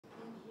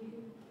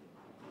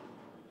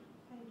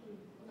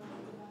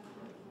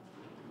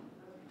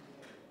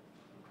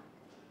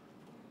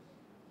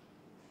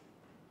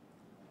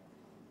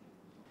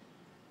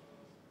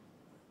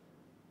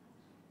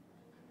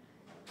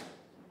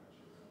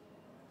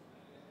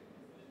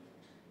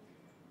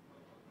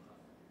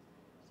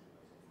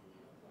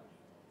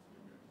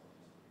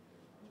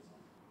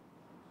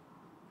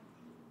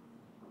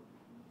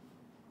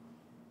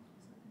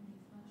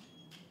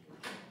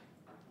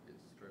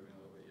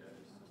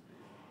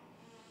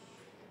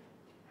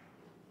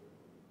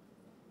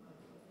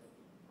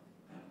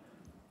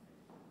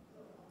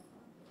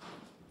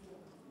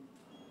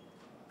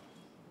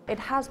it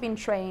has been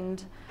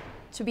trained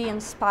to be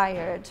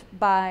inspired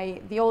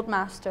by the old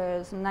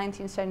masters in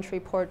 19th century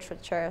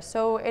portraiture.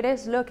 So it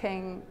is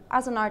looking,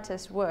 as an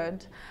artist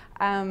would,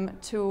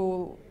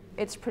 to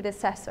its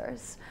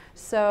predecessors.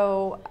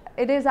 So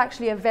it is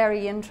actually a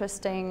very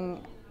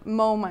interesting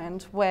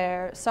moment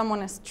where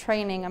someone is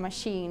training a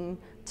machine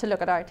to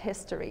look at art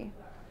history.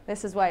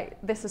 This is why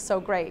this is so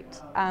great.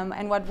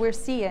 And what we're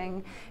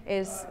seeing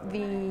is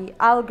the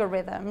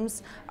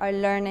algorithms are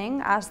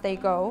learning as they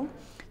go.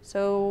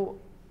 So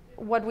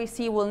what we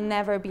see will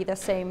never be the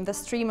same. The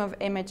stream of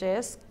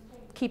images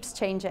keeps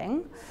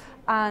changing.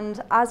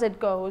 And as it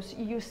goes,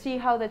 you see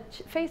how the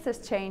faces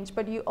change,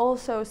 but you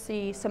also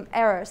see some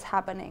errors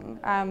happening.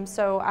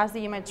 So as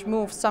the image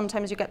moves,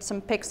 sometimes you get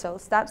some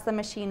pixels. That's the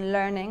machine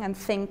learning and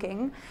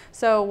thinking.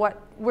 So what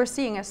we're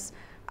seeing is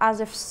as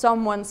if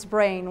someone's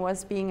brain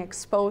was being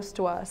exposed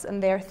to us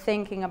and they're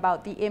thinking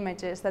about the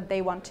images that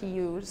they want to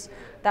use.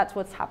 That's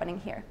what's happening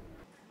here.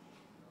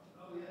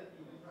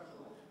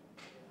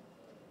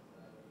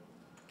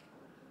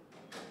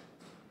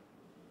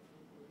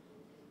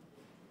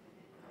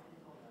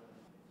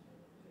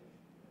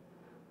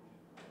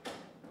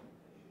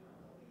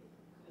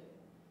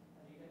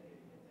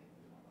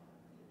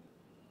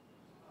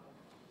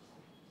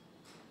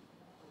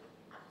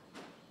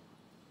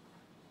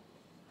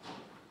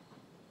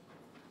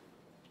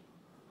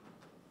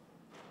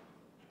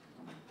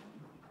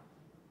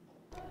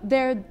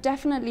 There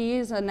definitely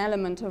is an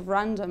element of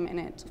random in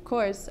it, of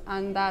course,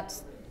 and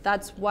that's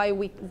why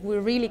we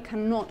really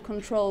cannot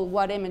control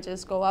what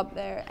images go up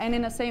there. And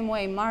in the same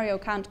way, Mario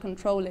can't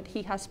control it.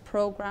 He has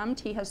programmed,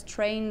 he has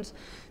trained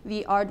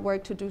the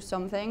artwork to do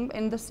something.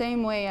 In the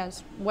same way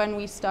as when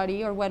we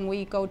study or when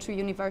we go to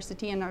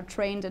university and are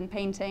trained in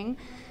painting,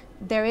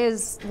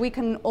 we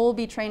can all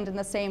be trained in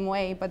the same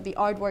way, but the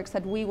artworks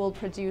that we will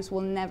produce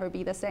will never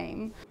be the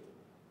same.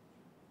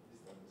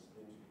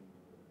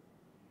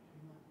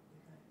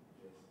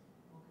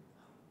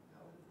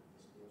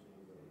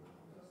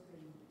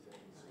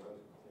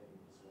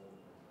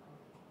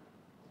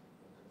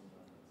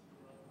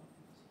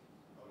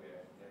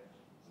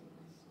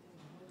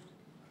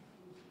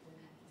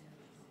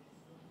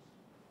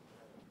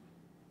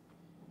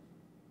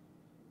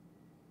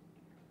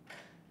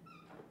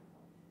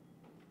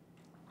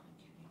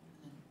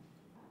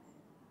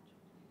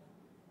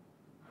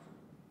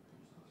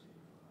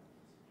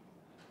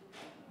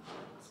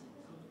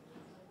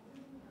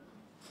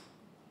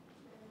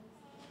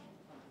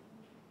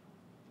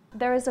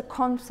 There is a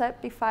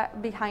concept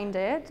behind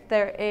it,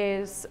 there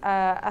is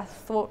a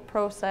thought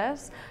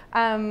process,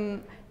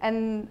 and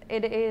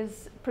it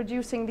is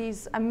producing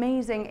these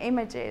amazing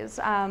images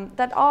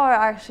that are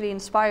actually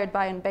inspired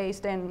by and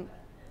based in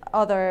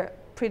other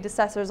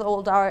predecessors,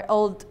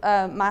 old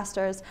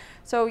masters.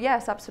 So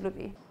yes,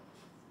 absolutely.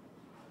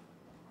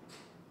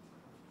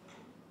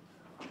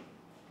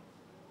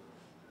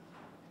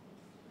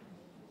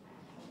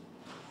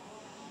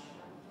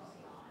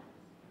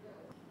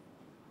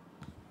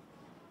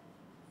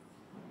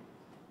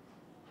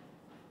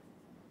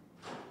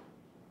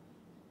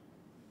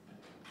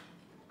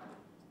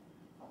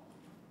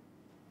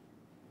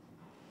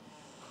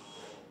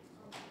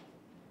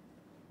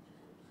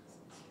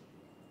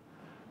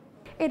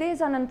 It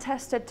is an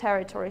untested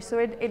territory,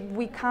 so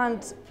we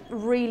can't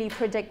really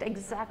predict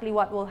exactly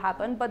what will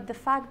happen, but the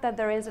fact that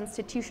there is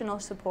institutional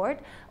support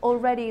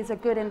already is a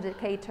good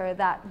indicator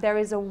that there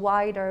is a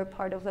wider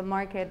part of the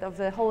market, of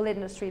the whole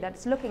industry,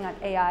 that's looking at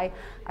AI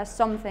as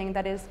something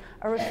that is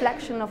a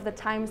reflection of the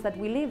times that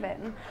we live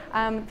in.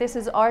 This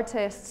is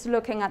artists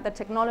looking at the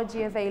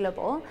technology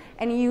available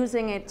and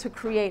using it to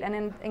create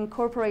and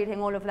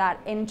incorporating all of that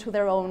into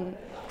their own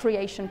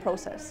creation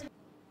process.